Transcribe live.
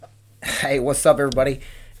Hey, what's up, everybody?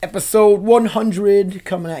 Episode 100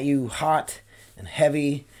 coming at you hot and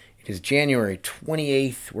heavy. It is January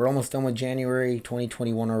 28th. We're almost done with January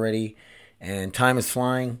 2021 already, and time is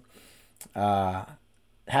flying.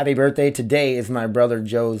 Happy birthday. Today is my brother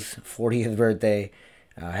Joe's 40th birthday.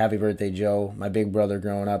 Happy birthday, Joe. My big brother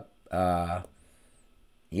growing up.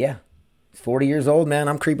 Yeah, he's 40 years old, man.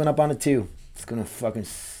 I'm creeping up on it, too. It's going to fucking...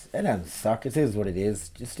 It doesn't suck. It is what it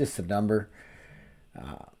is. It's just a number.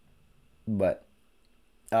 But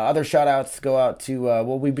other shout outs go out to,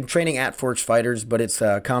 we've been training at Forge Fighters, but it's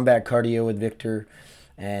combat cardio with Victor.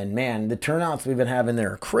 And man, the turnouts we've been having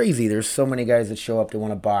there are crazy. There's so many guys that show up that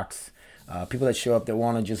want to box, people that show up that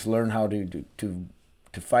want to just learn how to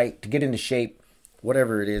fight, to get into shape,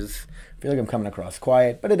 whatever it is. I feel like I'm coming across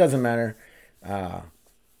quiet, but it doesn't matter.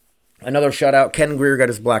 Another shout out, Ken Greer got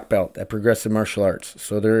his black belt at Progressive Martial Arts.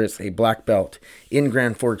 So there is a black belt in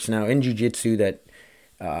Grand Forks now in Jiu-Jitsu that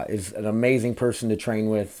is an amazing person to train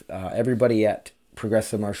with. Everybody at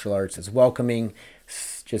Progressive Martial Arts is welcoming,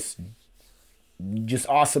 just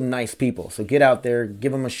awesome, nice people. So get out there,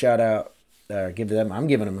 give them a shout out. I'm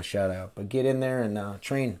giving them a shout out. But get in there and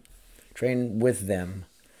train with them.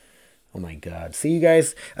 Oh my God! See, you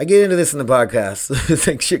guys, I get into this in the podcast. It's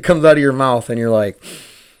like shit comes out of your mouth, and you're like,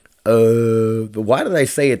 but why did I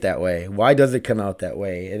say it that way? Why does it come out that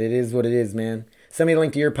way? And it is what it is, man. Send me a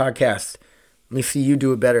link to your podcast. Let me see you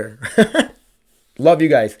do it better. Love you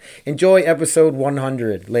guys. Enjoy episode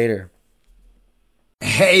 100. Later.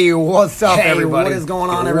 Hey, what's up, everybody? What is going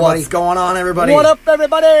on, everybody? What's going on, everybody? What up,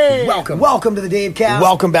 everybody? Welcome to the Dave Cast.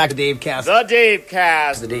 Welcome back to Dave Cast. The Dave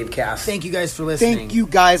Cast. The Dave Cast. Thank you guys for listening. Thank you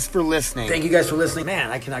guys for listening. Man,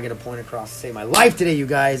 I cannot get a point across to save my life today, you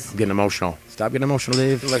guys. I'm getting emotional. Stop getting emotional,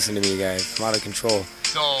 Dave. Listen to me, you guys. I'm out of control.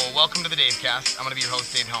 So, welcome to the Dave Cast. I'm going to be your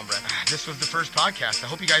host, Dave Helmbrecht. This was the first podcast. I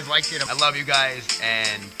hope you guys liked it. I love you guys,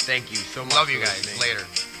 and thank you so much. Love you guys. Later.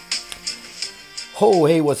 Oh,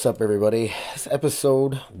 hey, what's up, everybody? It's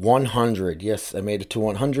episode 100. Yes, I made it to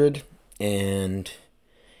 100, and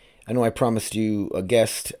I know I promised you a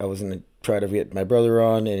guest. I was going to try to get my brother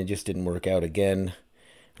on, and it just didn't work out again.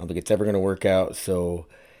 I don't think it's ever going to work out, so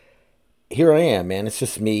here I am, man. It's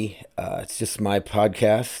just me. It's just my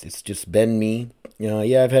podcast. It's just been me.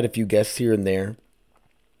 Yeah, I've had a few guests here and there,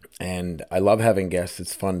 and I love having guests.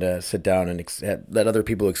 It's fun to sit down and let other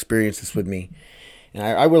people experience this with me. And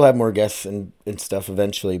I will have more guests and stuff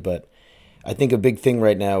eventually, but I think a big thing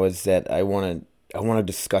right now is that I want to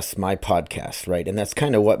discuss my podcast, right? And that's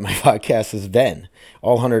kind of what my podcast has been.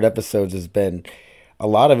 All 100 episodes has been, a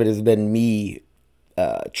lot of it has been me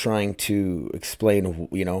trying to explain,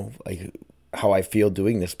 like how I feel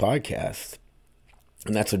doing this podcast.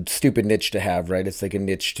 And that's a stupid niche to have, right? It's like a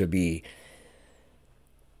niche to be...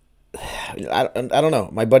 I don't know.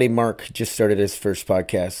 My buddy Mark just started his first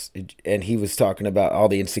podcast, and he was talking about all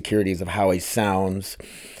the insecurities of how he sounds.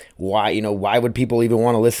 Why would people even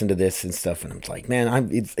want to listen to this and stuff? And I'm like, man,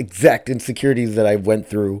 it's exact insecurities that I went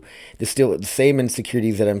through. There's still the same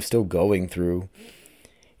insecurities that I'm still going through.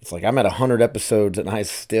 It's like I'm at 100 episodes, and I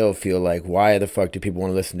still feel like, why the fuck do people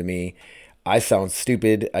want to listen to me? I sound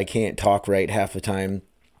stupid. I can't talk right half the time.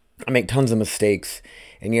 I make tons of mistakes.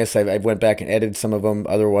 And yes, I went back and edited some of them.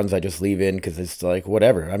 Other ones I just leave in because it's like,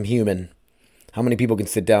 whatever. I'm human. How many people can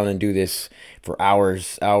sit down and do this for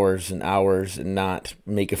hours and hours and not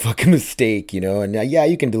make a fucking mistake, And yeah,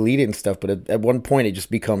 you can delete it and stuff, but at one point it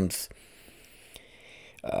just becomes...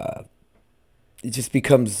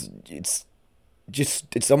 It's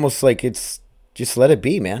almost like it's... Just let it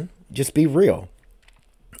be, man. Just be real.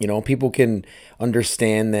 People can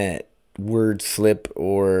understand that word slip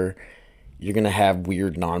or... You're going to have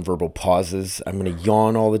weird nonverbal pauses. I'm going to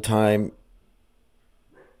yawn all the time.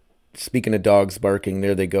 Speaking of dogs barking,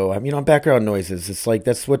 there they go. Background noises. It's like,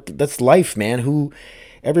 that's life, man.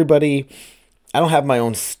 I don't have my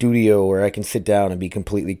own studio where I can sit down and be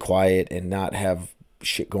completely quiet and not have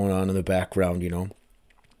shit going on in the background,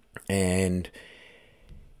 And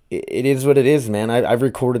it is what it is, man. I've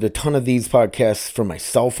recorded a ton of these podcasts from my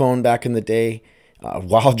cell phone back in the day.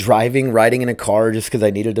 While riding in a car, just because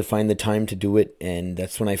I needed to find the time to do it. And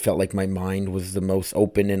that's when I felt like my mind was the most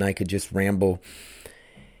open and I could just ramble.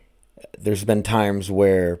 There's been times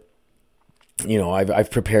where,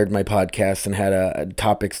 I've prepared my podcast and had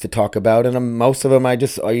topics to talk about. And most of them, I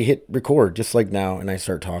hit record just like now and I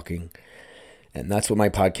start talking. And that's what my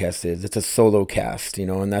podcast is. It's a solo cast,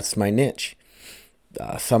 and that's my niche.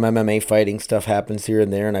 Some MMA fighting stuff happens here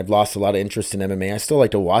and there, and I've lost a lot of interest in MMA. I still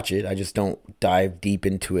like to watch it. I just don't dive deep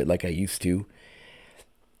into it like I used to.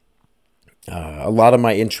 A lot of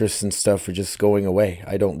my interests and stuff are just going away.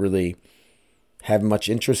 I don't really have much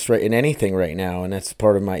interest in anything right now, and that's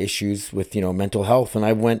part of my issues with, mental health. And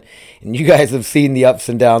and you guys have seen the ups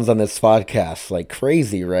and downs on this podcast like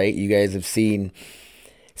crazy, right? You guys have seen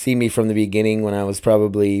me from the beginning when I was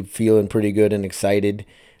probably feeling pretty good and excited.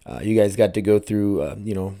 You guys got to go through,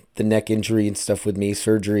 the neck injury and stuff with me,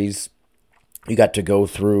 surgeries. You got to go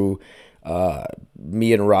through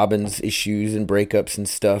me and Robin's issues and breakups and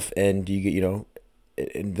stuff, and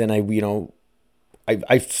and then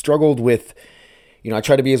I struggled with, I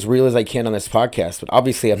try to be as real as I can on this podcast, but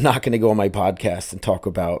obviously I'm not going to go on my podcast and talk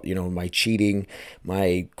about, my cheating,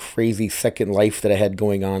 my crazy second life that I had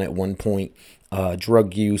going on at one point,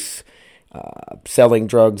 drug use, selling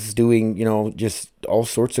drugs, doing, just all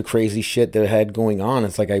sorts of crazy shit that I had going on.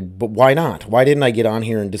 It's like, but why not? Why didn't I get on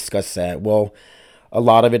here and discuss that? Well, a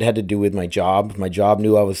lot of it had to do with my job. My job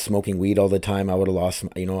knew I was smoking weed all the time. I would have lost,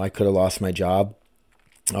 I could have lost my job.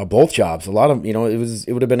 Both jobs, a lot of,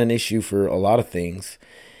 it would have been an issue for a lot of things.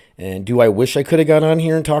 And do I wish I could have got on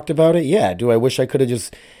here and talked about it? Yeah. Do I wish I could have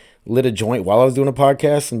just lit a joint while I was doing a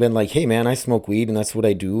podcast and been like, hey man, I smoke weed and that's what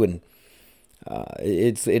I do. And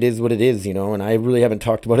it is what it is, and I really haven't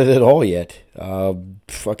talked about it at all yet.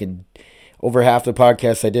 Fucking over half the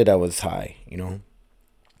podcasts I did, I was high,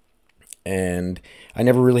 and I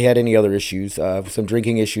never really had any other issues, some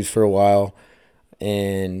drinking issues for a while,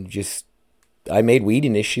 and just, I made weed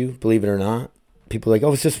an issue, believe it or not. People are like,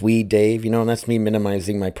 oh, it's just weed, Dave, and that's me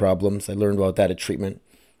minimizing my problems. I learned about that at treatment.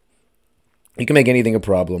 You can make anything a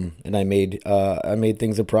problem, and I made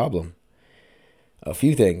things a problem. A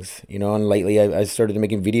few things, and lately I started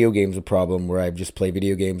making video games a problem where I just play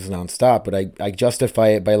video games nonstop, but I justify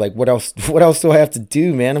it by like, what else do I have to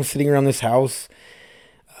do, man? I'm sitting around this house.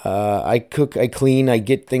 I cook, I clean, I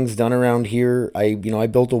get things done around here. I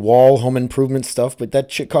built a wall, home improvement stuff, but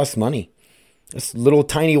that shit costs money. This little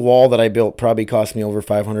tiny wall that I built probably cost me over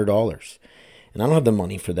 $500. And I don't have the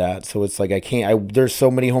money for that. So it's like, there's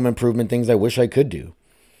so many home improvement things I wish I could do,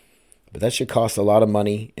 but that shit costs a lot of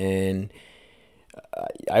money, and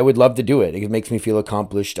I would love to do it. It makes me feel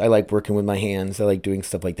accomplished. I like working with my hands. I like doing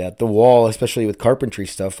stuff like that. The wall, especially with carpentry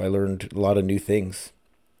stuff, I learned a lot of new things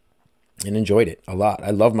and enjoyed it a lot.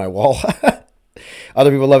 I love my wall.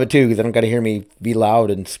 Other people love it too, because I don't got to hear me be loud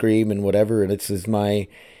and scream and whatever. And it's my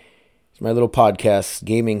little podcast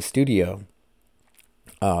gaming studio.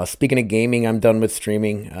 Speaking of gaming, I'm done with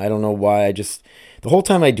streaming. I don't know why. The whole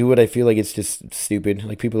time I do it, I feel like it's just stupid.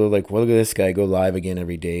 Like, people are like, well, look at this guy go live again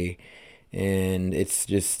every day. And it's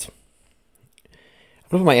just, I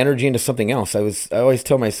put my energy into something else. I always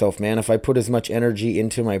tell myself, man, if I put as much energy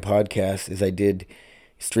into my podcast as I did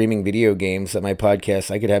streaming video games at my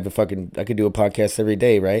podcast, I could do a podcast every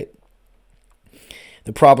day, right?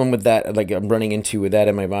 The problem with that, like I'm running into with that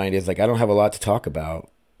in my mind, is like, I don't have a lot to talk about.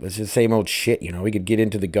 It's just the same old shit, we could get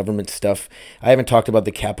into the government stuff. I haven't talked about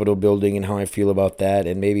the Capitol building and how I feel about that,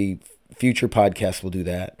 and maybe future podcasts will do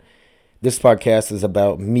that. This podcast is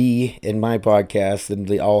about me and my podcast and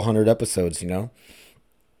all 100 episodes,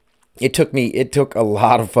 It took a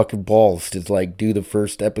lot of fucking balls to like do the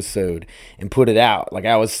first episode and put it out. Like,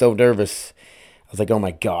 I was so nervous. I was like, oh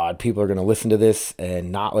my God, people are going to listen to this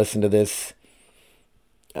and not listen to this.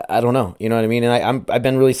 I don't know. You know what I mean? And I've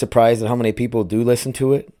been really surprised at how many people do listen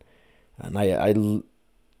to it. And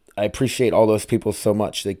I appreciate all those people so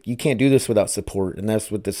much. Like, you can't do this without support. And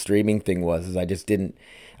that's what the streaming thing was, is I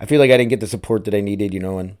feel like I didn't get the support that I needed,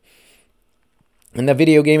 and the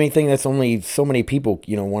video gaming thing, that's only so many people,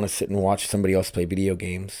 want to sit and watch somebody else play video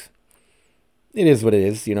games. It is what it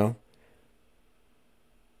is, But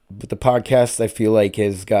the podcast, I feel like,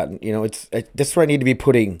 has gotten, that's where I need to be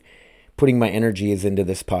putting my energy is into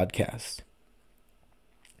this podcast.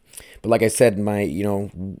 But like I said,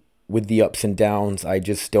 with the ups and downs, I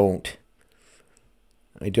don't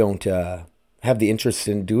have the interest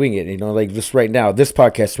in doing it. Like just right now, this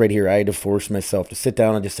podcast right here, I had to force myself to sit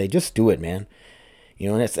down and just say, just do it, man.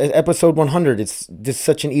 And it's episode 100. It's just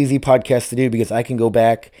such an easy podcast to do, because I can go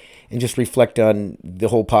back and just reflect on the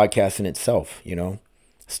whole podcast in itself,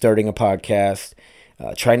 starting a podcast,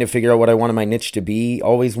 trying to figure out what I wanted my niche to be,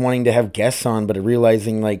 always wanting to have guests on, but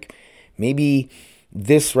realizing like maybe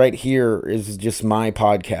this right here is just my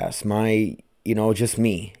podcast, just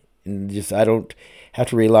me. And just, I don't have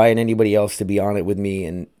to rely on anybody else to be on it with me.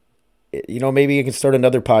 And, maybe I can start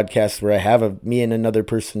another podcast where I have me and another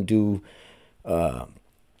person do a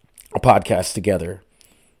podcast together.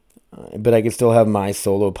 But I can still have my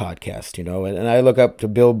solo podcast, And I look up to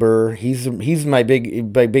Bill Burr. He's my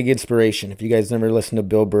big inspiration. If you guys never listen to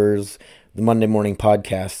Bill Burr's The Monday Morning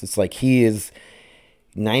Podcast, it's like he is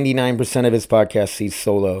 99% of his podcasts he's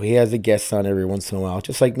solo. He has a guest on every once in a while,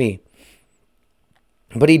 just like me.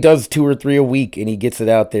 But he does 2 or 3 a week, and he gets it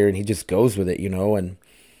out there, and he just goes with it, and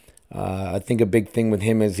I think a big thing with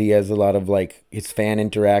him is he has a lot of like his fan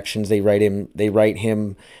interactions. They write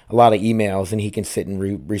him a lot of emails, and he can sit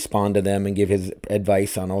and respond to them and give his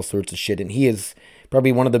advice on all sorts of shit. And he is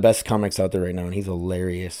probably one of the best comics out there right now, and he's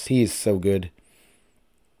hilarious. He is so good.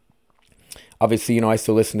 Obviously, I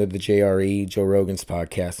still listen to the JRE, Joe Rogan's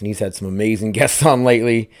podcast, and he's had some amazing guests on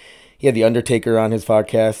lately. He had The Undertaker on his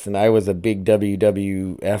podcast, and I was a big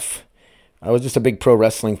WWF. I was just a big pro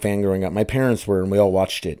wrestling fan growing up. My parents were, and we all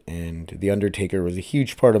watched it, and The Undertaker was a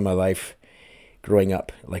huge part of my life growing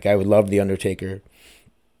up. Like, I would love The Undertaker.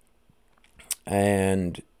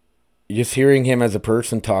 And just hearing him as a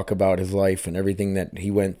person talk about his life and everything that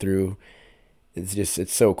he went through,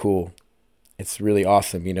 it's so cool. It's really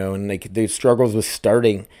awesome, and like the struggles with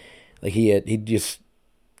starting, like he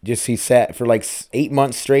sat for like 8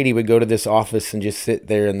 months straight. He would go to this office and just sit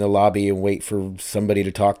there in the lobby and wait for somebody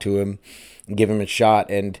to talk to him and give him a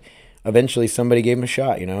shot. And eventually somebody gave him a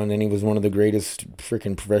shot, and then he was one of the greatest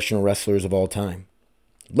freaking professional wrestlers of all time.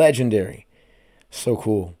 Legendary. So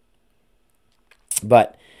cool.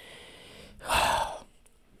 But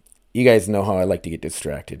you guys know how I like to get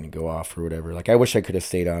distracted and go off or whatever. Like, I wish I could have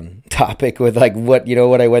stayed on topic with like what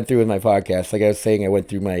I went through with my podcast. Like I was saying, I went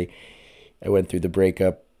through the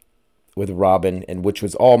breakup with Robin, and which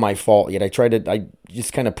was all my fault. Yet I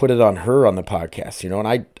just kind of put it on her on the podcast,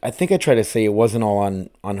 and I think I try to say it wasn't all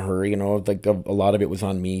on her, like a lot of it was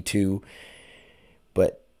on me too.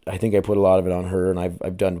 But I think I put a lot of it on her, and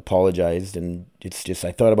I've done apologized, and it's just,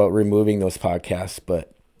 I thought about removing those podcasts,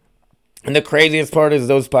 and the craziest part is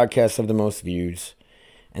those podcasts have the most views.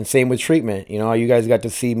 And same with Treatment. You guys got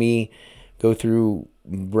to see me go through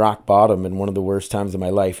rock bottom in one of the worst times of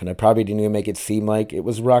my life, and I probably didn't even make it seem like it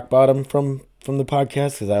was rock bottom from the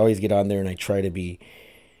podcast, because I always get on there and I tried to be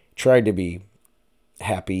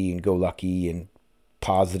happy and go lucky and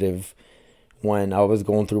positive when I was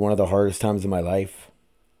going through one of the hardest times of my life.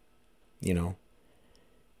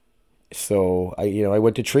 So I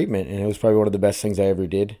went to treatment, and it was probably one of the best things I ever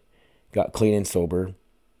did. Got clean and sober.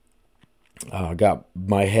 Got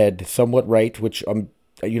my head somewhat right, which a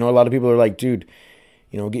lot of people are like, dude,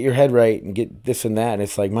 get your head right and get this and that. And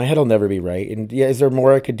it's like, my head will never be right. And yeah, is there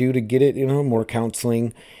more I could do to get it? More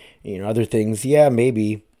counseling, other things. Yeah,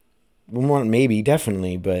 maybe. Maybe,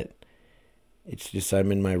 definitely. But it's just,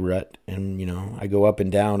 I'm in my rut, and, I go up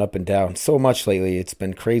and down so much lately. It's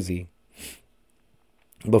been crazy.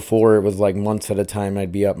 Before it was like months at a time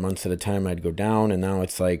I'd be up, months at a time I'd go down. And now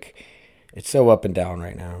it's like, it's so up and down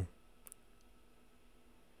right now.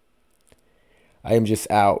 I am just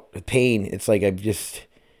out. The pain, it's like it's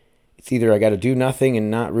either I got to do nothing and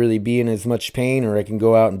not really be in as much pain, or I can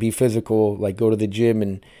go out and be physical, like go to the gym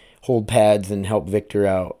and hold pads and help Victor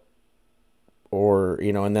out. Or,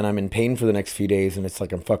 and then I'm in pain for the next few days, and it's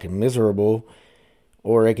like I'm fucking miserable.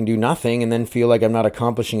 Or I can do nothing and then feel like I'm not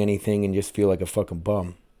accomplishing anything and just feel like a fucking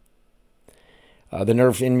bum. The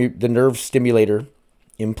nerve stimulator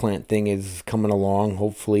implant thing is coming along.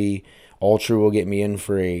 Hopefully Ultra will get me in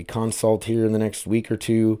for a consult here in the next week or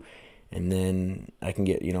two, and then I can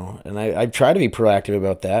get, and I try to be proactive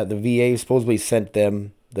about that. The VA supposedly sent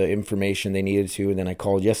them the information they needed to, and then I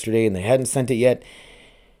called yesterday and they hadn't sent it yet,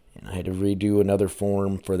 and I had to redo another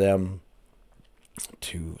form for them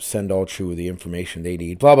to send Ultra with the information they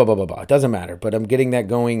need. Blah, blah, blah, blah, blah. It doesn't matter, but I'm getting that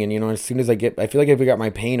going, and, as soon as I feel like if I got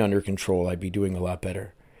my pain under control, I'd be doing a lot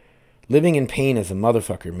better. Living in pain is a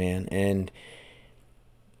motherfucker, man, and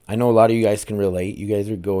I know a lot of you guys can relate. You guys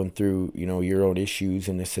are going through, your own issues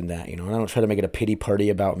and this and that, and I don't try to make it a pity party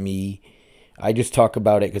about me. I just talk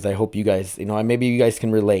about it because I hope you guys, maybe you guys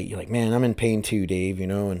can relate. You're like, man, I'm in pain too, Dave,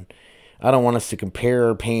 and I don't want us to compare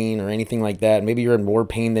our pain or anything like that. Maybe you're in more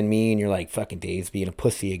pain than me, and you're like, fucking Dave's being a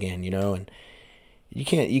pussy again, and you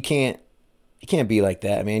can't be like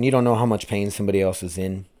that, man. You don't know how much pain somebody else is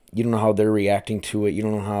in. You don't know how they're reacting to it. You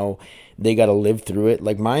don't know how they got to live through it.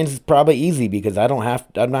 Like, mine's probably easy because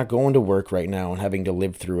I'm not going to work right now and having to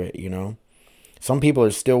live through it, Some people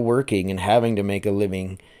are still working and having to make a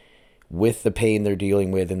living with the pain they're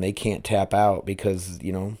dealing with, and they can't tap out because,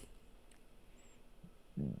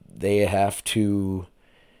 they have to,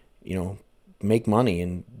 make money,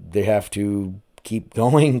 and they have to keep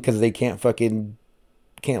going because they can't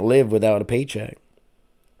live without a paycheck.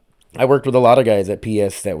 I worked with a lot of guys at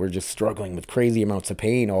PS that were just struggling with crazy amounts of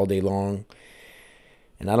pain all day long.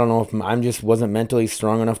 And I don't know if I'm just wasn't mentally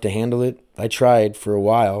strong enough to handle it. I tried for a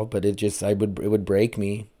while, but it would break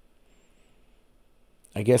me.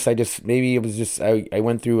 I guess maybe it was just, I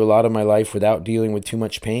went through a lot of my life without dealing with too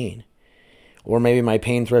much pain. Or maybe my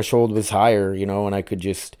pain threshold was higher, and I could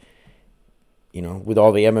just with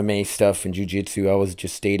all the MMA stuff and jiu-jitsu, I was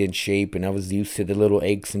just stayed in shape, and I was used to the little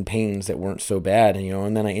aches and pains that weren't so bad,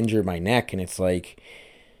 and then I injured my neck, and it's like,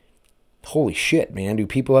 holy shit, man, do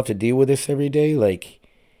people have to deal with this every day? Like,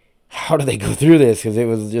 how do they go through this? Because it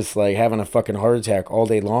was just like having a fucking heart attack all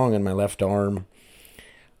day long in my left arm.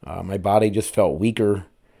 My body just felt weaker,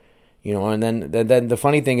 and then the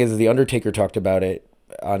funny thing is the Undertaker talked about it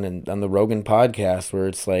on the Rogan podcast, where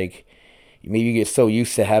it's like, maybe you get so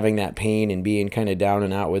used to having that pain and being kind of down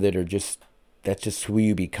and out with it, or just that's just who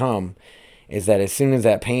you become, is that as soon as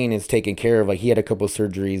that pain is taken care of, like he had a couple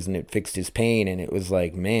surgeries and it fixed his pain, and it was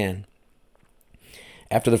like, man,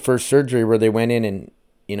 after the first surgery where they went in and,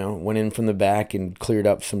 went in from the back and cleared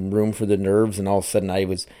up some room for the nerves, and all of a sudden I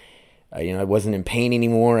was, I wasn't in pain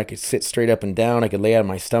anymore. I could sit straight up and down. I could lay on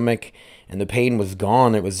my stomach, and the pain was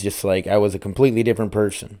gone. It was just like I was a completely different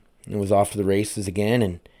person. It was off to the races again,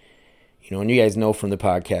 and and you guys know from the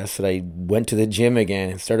podcast that I went to the gym again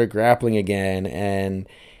and started grappling again, and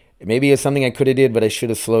maybe it's something I could have did, but I should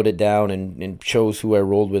have slowed it down and chose who I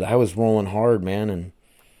rolled with. I was rolling hard, man, and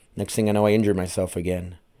next thing I know, I injured myself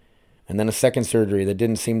again. And then a second surgery that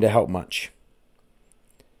didn't seem to help much.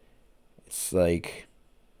 It's like,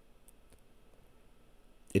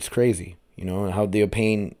 it's crazy, how the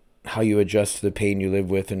pain, how you adjust to the pain you live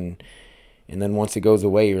with, and then once it goes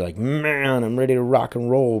away, you're like, man, I'm ready to rock and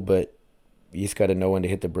roll, but you just got to know when to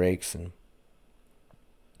hit the brakes. And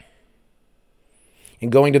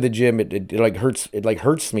going to the gym, it like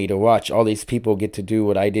hurts me to watch all these people get to do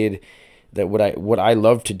what I did, that what I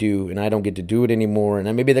love to do, and I don't get to do it anymore.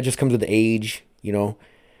 And maybe that just comes with age, you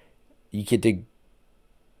get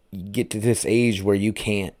to this age where you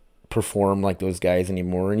can't perform like those guys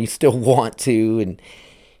anymore, and you still want to, and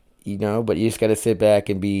but you just got to sit back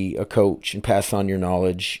and be a coach and pass on your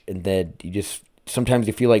knowledge. And then sometimes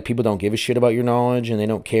you feel like people don't give a shit about your knowledge and they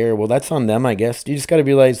don't care. Well, that's on them, I guess. You just got to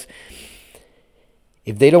realize,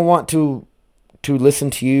 if they don't want to listen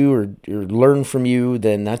to you or learn from you,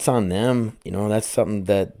 then that's on them. That's something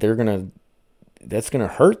that that's gonna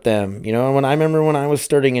hurt them. When I remember when I was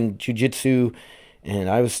starting in jiu-jitsu and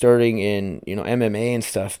I was starting in, MMA and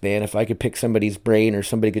stuff, man, if I could pick somebody's brain or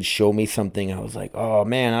somebody could show me something, I was like, oh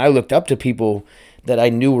man, I looked up to people that I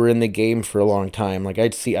knew were in the game for a long time. Like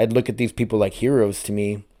I'd look at these people like heroes to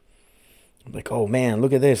me. Like, oh man,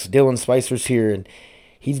 look at this, Dylan Spicer's here, and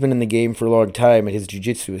he's been in the game for a long time, and his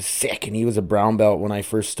jiu-jitsu is sick, and he was a brown belt when I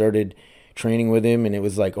first started training with him, and it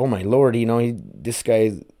was like, oh my lord, this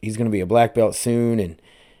guy, he's going to be a black belt soon, and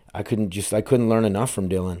I couldn't learn enough from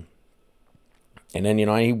Dylan. And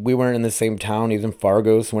then, we weren't in the same town. He was in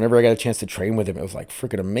Fargo, so whenever I got a chance to train with him, it was like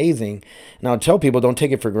freaking amazing. And I would tell people, don't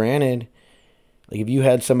take it for granted. Like, if you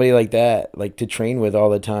had somebody like that, like, to train with all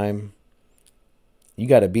the time, you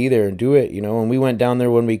got to be there and do it, And we went down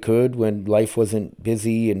there when we could, when life wasn't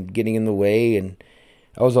busy and getting in the way, and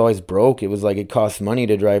I was always broke. It was like it cost money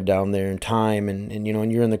to drive down there, and time, and and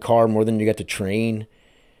you're in the car more than you got to train.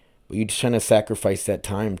 But you're just trying to sacrifice that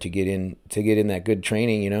time to get in that good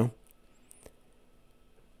training,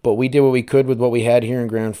 But we did what we could with what we had here in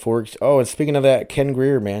Grand Forks. Oh, and speaking of that, Ken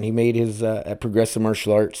Greer, man, he made his at Progressive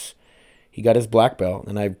Martial Arts. He got his black belt,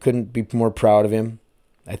 and I couldn't be more proud of him.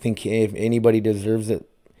 I think if anybody deserves it,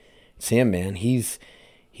 it's him, man. He's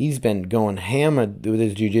been going ham with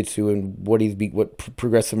his jiu-jitsu and what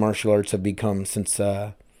Progressive Martial Arts have become since.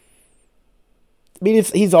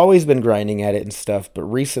 He's always been grinding at it and stuff, but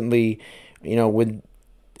recently,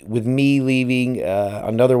 with me leaving,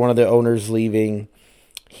 another one of the owners leaving,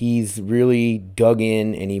 he's really dug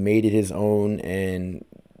in and he made it his own, and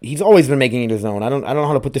he's always been making it his own. I don't know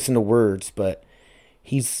how to put this into words, but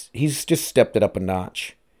he's just stepped it up a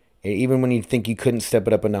notch. Even when you think you couldn't step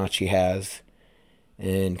it up a notch, he has.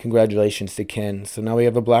 And congratulations to Ken. So now we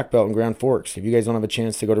have a black belt in Grand Forks. If you guys don't have a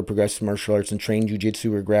chance to go to Progressive Martial Arts and train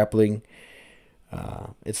jiu-jitsu or grappling,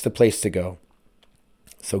 it's the place to go.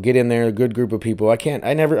 So get in there, a good group of people. I can't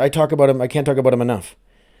talk about them enough.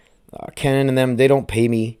 Ken and them, they don't pay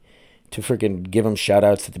me to freaking give them shout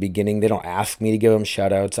outs at the beginning. They don't ask me to give them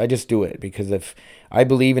shout outs. I just do it because if I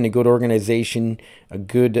believe in a good organization, a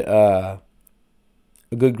good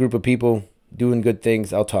group of people doing good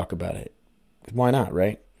things, I'll talk about it. Why not,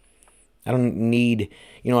 right? I don't need,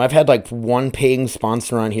 I've had like one paying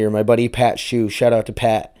sponsor on here, my buddy Pat Shu. Shout out to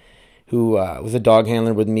Pat, who was a dog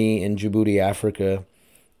handler with me in Djibouti, Africa.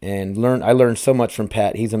 And I learned so much from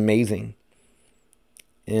Pat. He's amazing.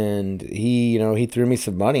 And he threw me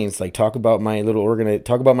some money. It's like, talk about my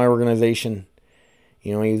organization.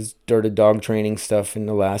 He started dog training stuff in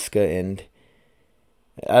Alaska, and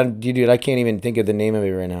dude, I can't even think of the name of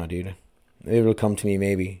it right now, dude. It'll come to me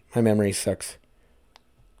maybe. My memory sucks.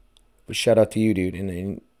 But shout out to you, dude.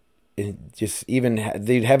 And just even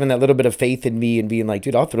dude, having that little bit of faith in me and being like,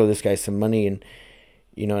 dude, I'll throw this guy some money. And,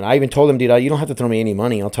 and I even told him, dude, you don't have to throw me any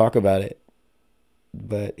money. I'll talk about it.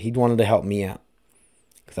 But he wanted to help me out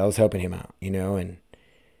because I was helping him out, and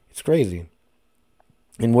it's crazy.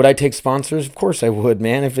 And would I take sponsors? Of course I would,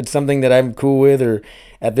 man. If it's something that I'm cool with, or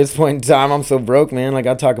at this point in time, I'm so broke, man. Like,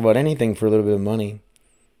 I'll talk about anything for a little bit of money.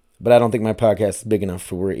 But I don't think my podcast is big enough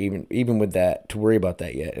for worry, even with that, to worry about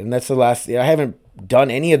that yet. And that's the last. I haven't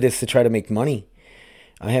done any of this to try to make money.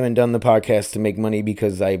 I haven't done the podcast to make money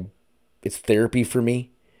because it's therapy for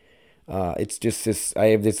me. It's just this. I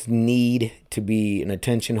have this need to be an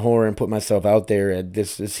attention whore and put myself out there. And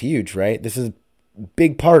this is huge, right? This is a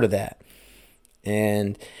big part of that.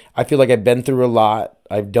 And I feel like I've been through a lot.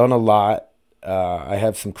 I've done a lot. I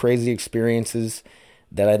have some crazy experiences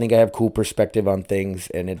that I think I have cool perspective on things,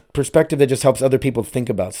 and a perspective that just helps other people think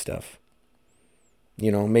about stuff.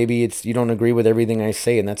 Maybe you don't agree with everything I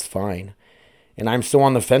say, and that's fine. And I'm still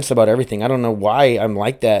on the fence about everything. I don't know why I'm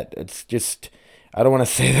like that. It's just, I don't want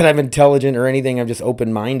to say that I'm intelligent or anything. I'm just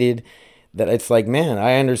open-minded. That it's like, man,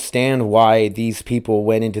 I understand why these people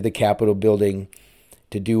went into the Capitol building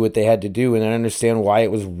to do what they had to do, and I understand why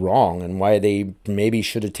it was wrong and why they maybe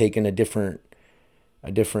should have taken a different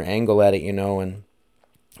angle at it, and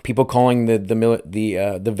people calling the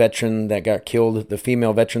veteran that got killed, the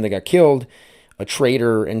female veteran that got killed, a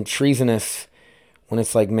traitor and treasonous, when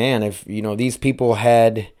it's like, man, if these people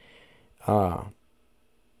had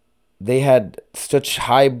they had such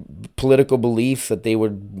high political beliefs that they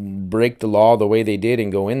would break the law the way they did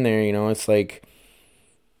and go in there, it's like,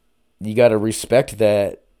 you got to respect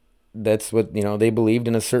that. That's what, they believed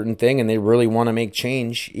in a certain thing and they really want to make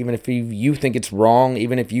change. Even if you think it's wrong,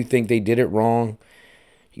 even if you think they did it wrong,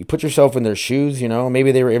 you put yourself in their shoes,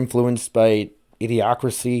 maybe they were influenced by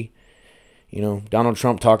idiocracy. Donald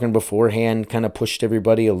Trump talking beforehand kind of pushed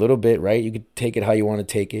everybody a little bit, right? You could take it how you want to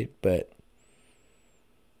take it, but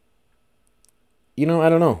I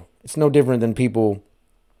don't know. It's no different than people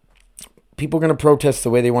are going to protest the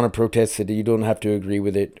way they want to protest it. You don't have to agree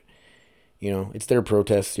with it. It's their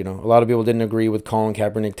protest. A lot of people didn't agree with Colin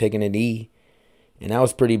Kaepernick taking a knee, and that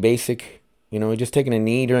was pretty basic. Just taking a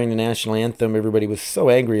knee during the national anthem. Everybody was so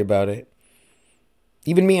angry about it.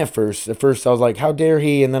 Even me at first. At first, I was like, how dare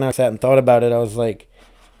he? And then I sat and thought about it. I was like,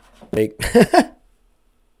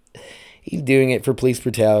 he's doing it for police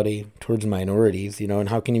brutality towards minorities, and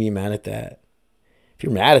how can you be mad at that? If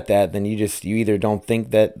you're mad at that, then you either don't think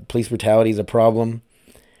that police brutality is a problem,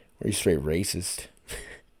 or you're straight racist.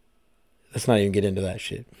 Let's not even get into that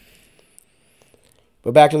shit.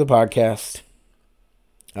 But back to the podcast.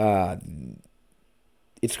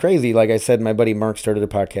 It's crazy. Like I said, my buddy Mark started a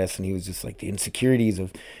podcast, and he was just like, the insecurities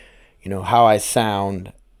of, how I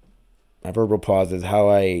sound, my verbal pauses, how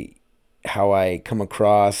I come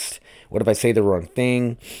across. What if I say the wrong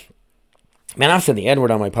thing? Man, I've said the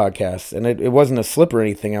N-word on my podcast, and it wasn't a slip or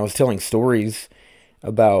anything. I was telling stories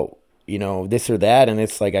about, this or that, and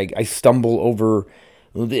it's like I stumble over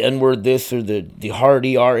the N-word this or the hard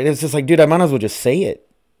ER, and it's just like, dude, I might as well just say it.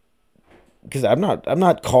 Because I'm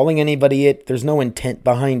not calling anybody it. There's no intent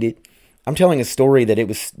behind it. I'm telling a story that it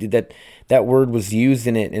was that word was used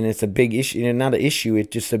in it, and it's a big issue. Not an issue. It's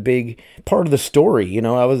just a big part of the story. It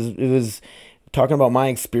was talking about my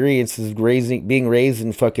experiences being raised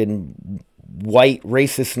in fucking white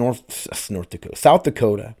racist South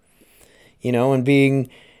Dakota, and being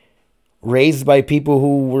raised by people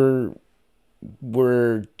who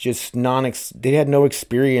were just they had no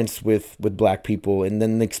experience with black people, and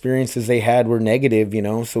then the experiences they had were negative,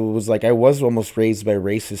 so it was like I was almost raised by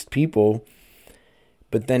racist people,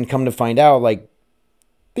 but then come to find out, like,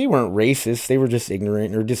 they weren't racist, they were just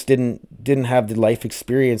ignorant, or just didn't have the life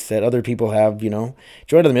experience that other people have. Joining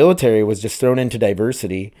the military was just thrown into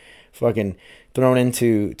diversity, fucking thrown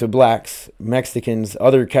into blacks, Mexicans,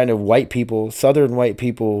 other kind of white people, southern white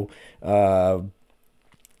people,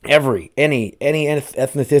 any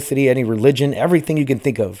ethnicity, any religion, everything you can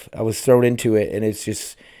think of, I was thrown into it, and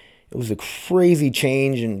it was a crazy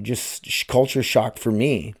change and just culture shock for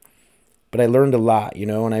me. But I learned a lot,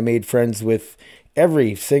 and I made friends with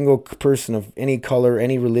every single person of any color,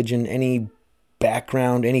 any religion, any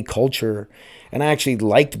background, any culture, and I actually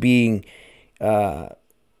liked being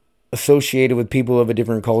associated with people of a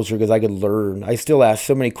different culture because I could learn. I still ask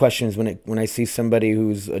so many questions when I see somebody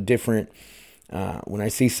who's a different. When I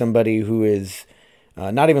see somebody who is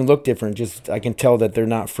not even look different, just I can tell that they're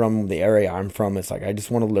not from the area I'm from. It's like I just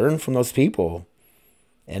want to learn from those people.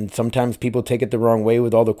 And sometimes people take it the wrong way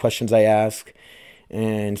with all the questions I ask.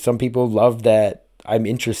 And some people love that I'm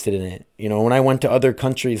interested in it. You know, when I went to other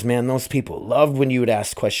countries, man, those people loved when you would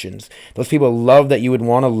ask questions. Those people love that you would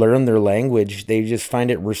want to learn their language. They just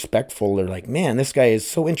find it respectful. They're like, man, this guy is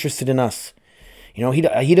so interested in us. You know,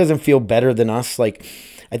 he doesn't feel better than us. Like,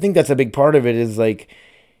 I think that's a big part of it is like,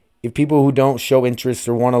 if people who don't show interest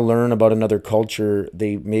or want to learn about another culture,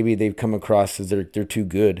 they've come across as they're too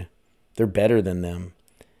good. They're better than them.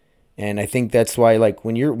 And I think that's why, like,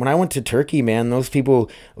 when I went to Turkey, man, those people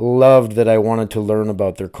loved that I wanted to learn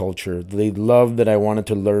about their culture. They loved that I wanted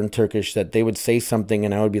to learn Turkish, that they would say something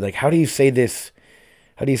and I would be like, how do you say this?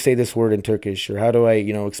 How do you say this word in Turkish? Or how do I,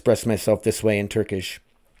 express myself this way in Turkish?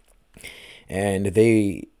 And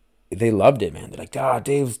they loved it, man. They're like,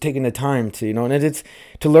 Dave's taking the time to, and it's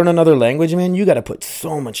to learn another language, man. You got to put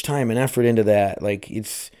so much time and effort into that. Like,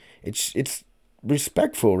 it's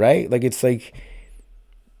respectful, right? Like, it's like,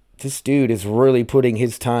 this dude is really putting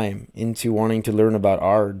his time into wanting to learn about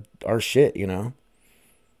our shit,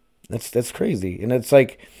 That's crazy. And it's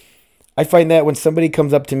like, I find that when somebody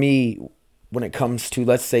comes up to me, when it comes to,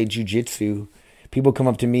 let's say, jiu-jitsu, people come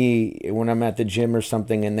up to me when I'm at the gym or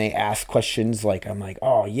something and they ask questions, like, I'm like,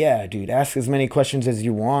 oh yeah, dude, ask as many questions as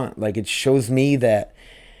you want. Like, it shows me that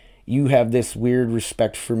you have this weird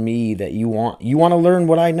respect for me, that you want to learn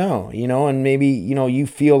what I know, and maybe, you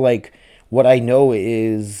feel like what I know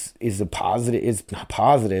is a positive, is not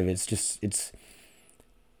positive. It's just, it's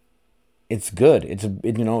good.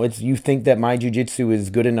 It's you think that my jiu-jitsu is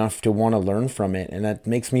good enough to want to learn from it. And that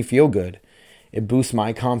makes me feel good. It boosts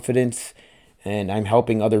my confidence, and I'm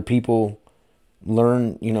helping other people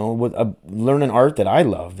learn, learn an art that I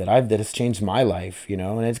love, that has changed my life,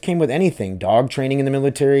 and it came with anything, dog training in the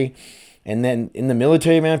military. And then in the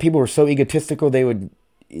military, man, people were so egotistical.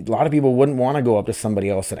 A lot of people wouldn't want to go up to somebody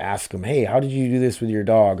else and ask them, hey, how did you do this with your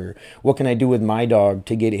dog? Or what can I do with my dog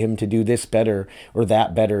to get him to do this better or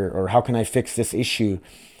that better? Or how can I fix this issue?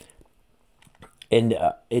 And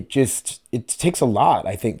it takes a lot,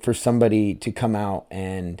 I think, for somebody to come out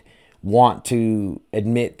and want to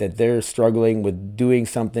admit that they're struggling with doing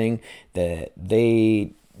something, that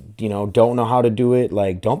they, don't know how to do it.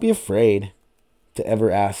 Like, don't be afraid to ever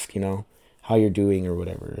ask, how you're doing or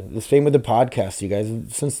whatever. The same with the podcast, you guys.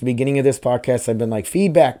 Since the beginning of this podcast, I've been like,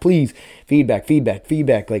 feedback, please.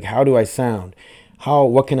 Feedback. Like, how do I sound?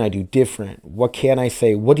 What can I do different? What can I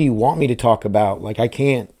say? What do you want me to talk about? Like, I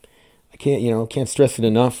can't stress it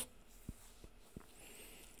enough.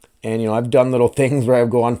 And, I've done little things where I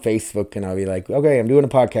go on Facebook and I'll be like, okay, I'm doing a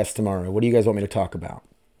podcast tomorrow. What do you guys want me to talk about?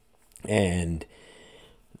 And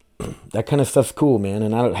that kind of stuff's cool, man.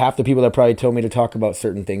 And half the people that probably told me to talk about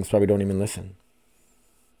certain things probably don't even listen.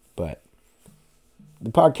 But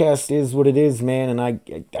the podcast is what it is, man. And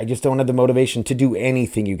I just don't have the motivation to do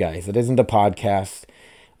anything, you guys. It isn't a podcast.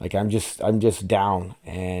 Like, I'm just down.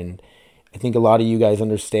 And I think a lot of you guys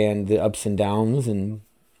understand the ups and downs, and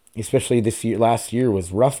especially last year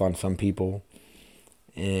was rough on some people.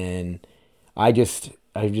 And I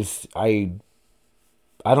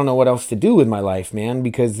don't know what else to do with my life, man,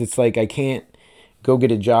 because it's like I can't go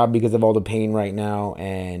get a job because of all the pain right now,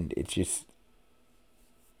 and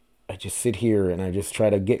I just sit here and I just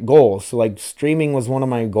try to get goals. So, like, streaming was one of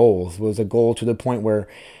my goals, was a goal to the point where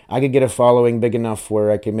I could get a following big enough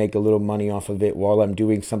where I could make a little money off of it while I'm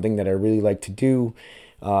doing something that I really like to do.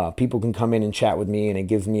 People can come in and chat with me, and it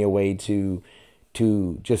gives me a way to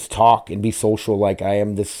just talk and be social. Like, I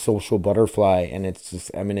am this social butterfly, and it's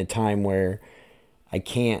just, I'm in a time where I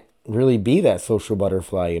can't really be that social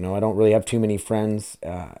butterfly. I don't really have too many friends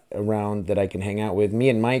around that I can hang out with. Me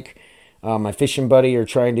and Mike, my fishing buddy, are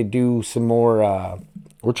trying to do some more.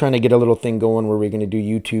 We're trying to get a little thing going where we're going to do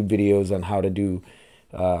YouTube videos on how to do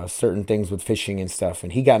certain things with fishing and stuff.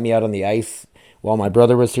 And he got me out on the ice while my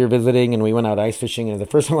brother was here visiting, and we went out ice fishing. And it was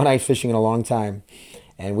the first time I went ice fishing in a long time.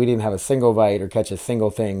 And we didn't have a single bite or catch a single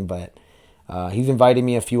thing. But he's invited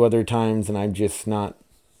me a few other times, and I'm just not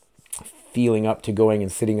feeling up to going and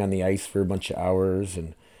sitting on the ice for a bunch of hours.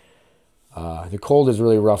 And the cold is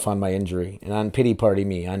really rough on my injury, and on pity party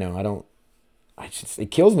me. I know it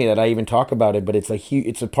kills me that I even talk about it, but it's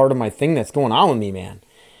it's a part of my thing that's going on with me, man.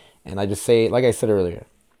 And I just say it, like I said earlier,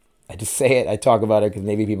 I just say it, I talk about it because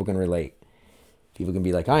maybe people can relate. People can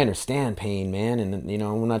be like, I understand pain, man. And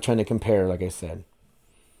we're not trying to compare, like I said.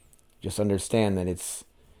 Just understand that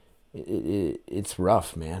it's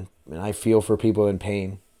rough, man. And I feel for people in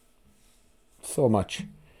pain so much.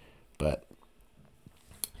 But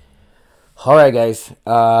all right, guys,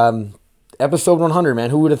 episode 100,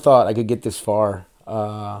 man. Who would have thought I could get this far?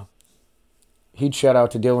 Huge shout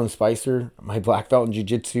out to Dylan Spicer, my black belt in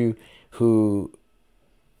jiu-jitsu, who,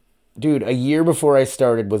 dude, a year before I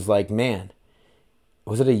started was like, man,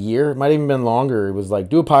 was it a year? It might have even been longer. It was like,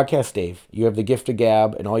 do a podcast, Dave. You have the gift of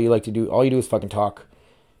gab, and all you do is fucking talk.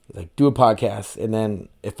 Like, do a podcast. And then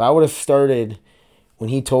if I would have started when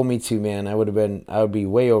he told me to, man, I would be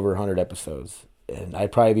way over 100 episodes. And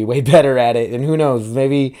I'd probably be way better at it. And who knows,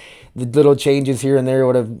 maybe the little changes here and there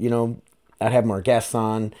would have, I'd have more guests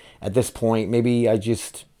on at this point. Maybe I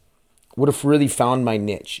just would have really found my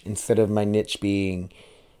niche instead of my niche being,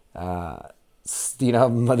 this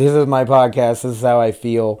is my podcast. This is how I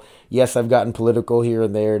feel. Yes, I've gotten political here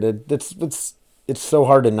and there. It's so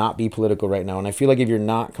hard to not be political right now. And I feel like if you're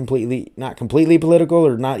not completely political,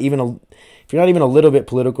 or if you're not even a little bit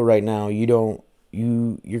political right now, you're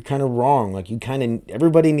kind of wrong. Like,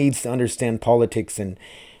 everybody needs to understand politics and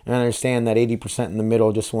understand that 80% in the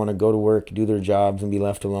middle just want to go to work, do their jobs, and be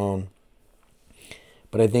left alone.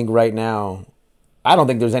 But I think right now, I don't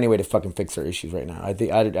think there's any way to fucking fix our issues right now. I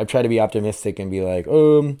think I try to be optimistic and be like,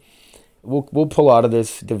 we'll pull out of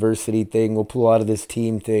this diversity thing, we'll pull out of this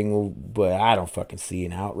team thing, but I don't fucking see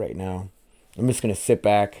an out right now. I'm just gonna sit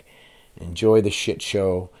back, enjoy the shit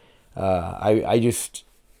show. I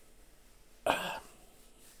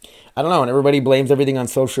don't know, and everybody blames everything on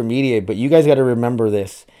social media, but you guys got to remember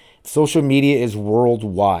this. Social media is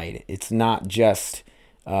worldwide. It's not just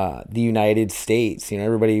the United States.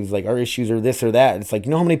 Everybody's like, our issues are this or that. It's like,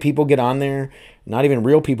 how many people get on there? Not even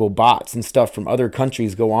real people, bots and stuff from other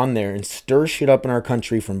countries go on there and stir shit up in our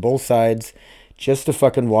country from both sides just to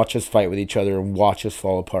fucking watch us fight with each other and watch us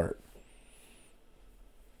fall apart.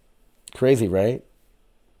 Crazy, right?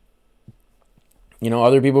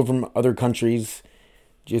 Other people from other countries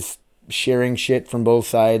just sharing shit from both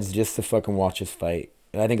sides just to fucking watch us fight.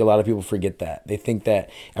 And I think a lot of people forget that. They think that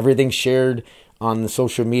everything shared on the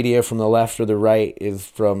social media from the left or the right is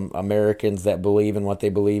from Americans that believe in what they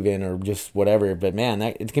believe in or just whatever. But man,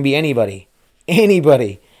 it can be anybody.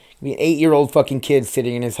 Anybody. It can be an 8-year-old fucking kid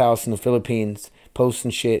sitting in his house in the Philippines posting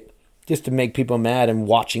shit just to make people mad and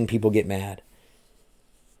watching people get mad.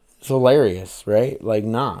 It's hilarious, right? Like,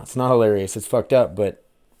 nah, it's not hilarious. It's fucked up, but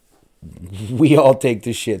we all take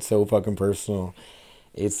this shit so fucking personal.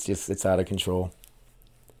 It's out of control.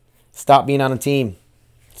 Stop being on a team.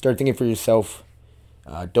 Start thinking for yourself.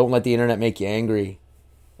 Don't let the internet make you angry.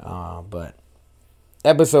 But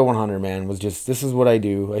episode 100, man, was just, this is what I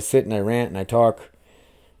do. I sit and I rant and I talk.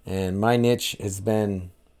 And my niche has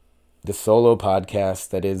been the solo podcast.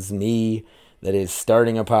 That is me. That is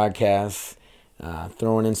starting a podcast.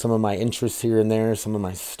 Throwing in some of my interests here and there. Some of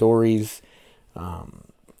my stories.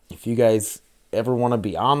 If you guys ever want to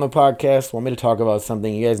be on the podcast, want me to talk about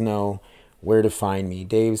something, you guys know where to find me.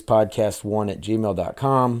 Dave's Podcast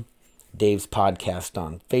 1@gmail.com. Dave's Podcast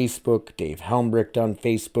on Facebook. Dave Helmbricht on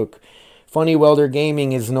Facebook. Funny Welder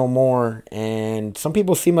Gaming is no more. And some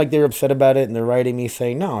people seem like they're upset about it and they're writing me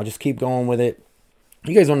saying, no, just keep going with it.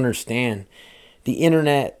 You guys don't understand. The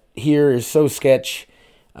internet here is so sketch.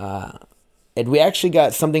 And we actually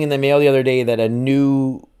got something in the mail the other day that a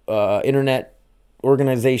new internet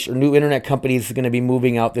organization or new internet company is going to be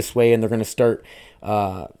moving out this way, and they're going to start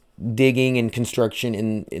digging and construction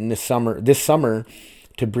in this summer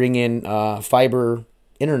to bring in fiber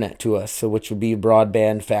internet to us, so which would be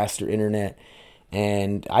broadband, faster internet.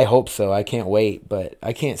 And I hope so. I can't wait, but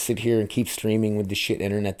I can't sit here and keep streaming with the shit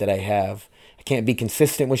internet that I have. I can't be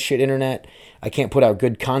consistent with shit internet. I can't put out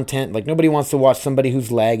good content. Like, nobody wants to watch somebody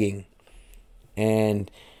who's lagging.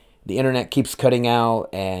 And the internet keeps cutting out,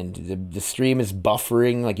 and the stream is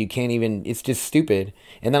buffering. Like, you can't even, it's just stupid.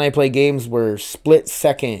 And then I play games where split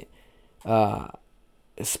second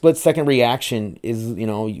reaction is,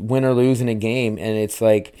 win or lose in a game. And it's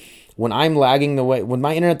like, when I'm lagging when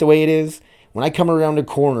my internet the way it is, when I come around a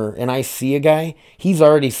corner and I see a guy, he's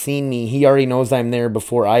already seen me. He already knows I'm there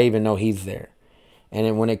before I even know he's there. And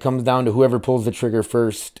then when it comes down to whoever pulls the trigger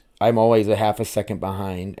first, I'm always a half a second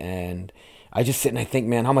behind. And I just sit and I think,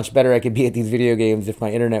 man, how much better I could be at these video games if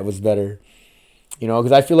my internet was better.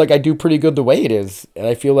 Because I feel like I do pretty good the way it is. And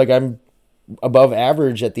I feel like I'm above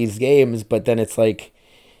average at these games. But then it's like,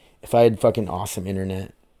 if I had fucking awesome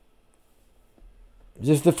internet.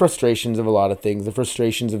 Just the frustrations of a lot of things. The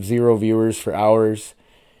frustrations of 0 viewers for hours.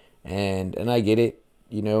 And I get it.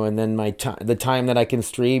 And then the time that I can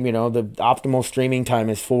stream, the optimal streaming time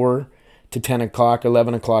is 4 to 10 o'clock,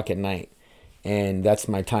 11 o'clock at night. And that's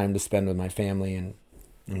my time to spend with my family and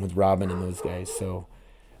with Robin and those guys. So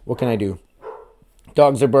what can I do?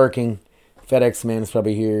 Dogs are barking. FedEx man is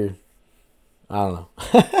probably here. I don't know.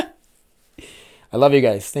 I love you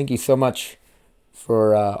guys. Thank you so much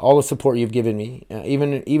for all the support you've given me.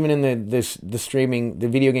 Even in the streaming, the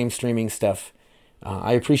video game streaming stuff.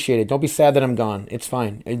 I appreciate it. Don't be sad that I'm gone. It's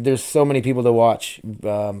fine. There's so many people to watch.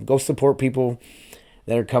 Go support people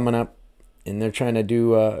that are coming up, and they're trying to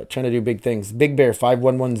do big things. Big Bear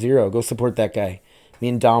 5110, go support that guy. Me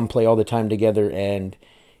and Dom play all the time together, and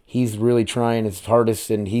he's really trying his hardest,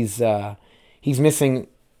 and he's missing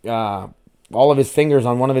all of his fingers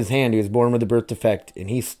on one of his hand. He was born with a birth defect, and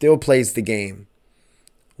he still plays the game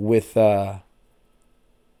with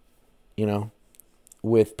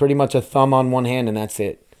with pretty much a thumb on one hand, and that's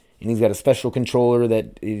it. And he's got a special controller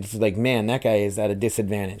that is like, man, that guy is at a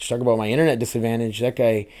disadvantage. Talk about my internet disadvantage. That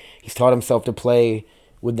guy, he's taught himself to play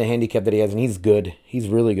with the handicap that he has, and he's good. He's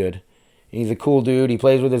really good. And he's a cool dude. He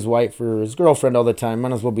plays with his wife or his girlfriend all the time.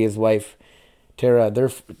 Might as well be his wife, Tara. They're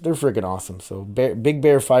freaking awesome. So Big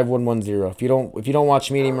Bear 5110. If you don't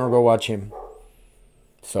watch me anymore, go watch him.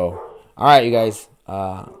 So, all right, you guys.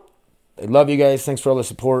 I love you guys. Thanks for all the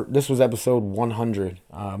support. This was episode 100.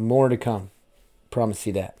 More to come. Promise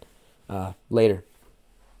you that. Later.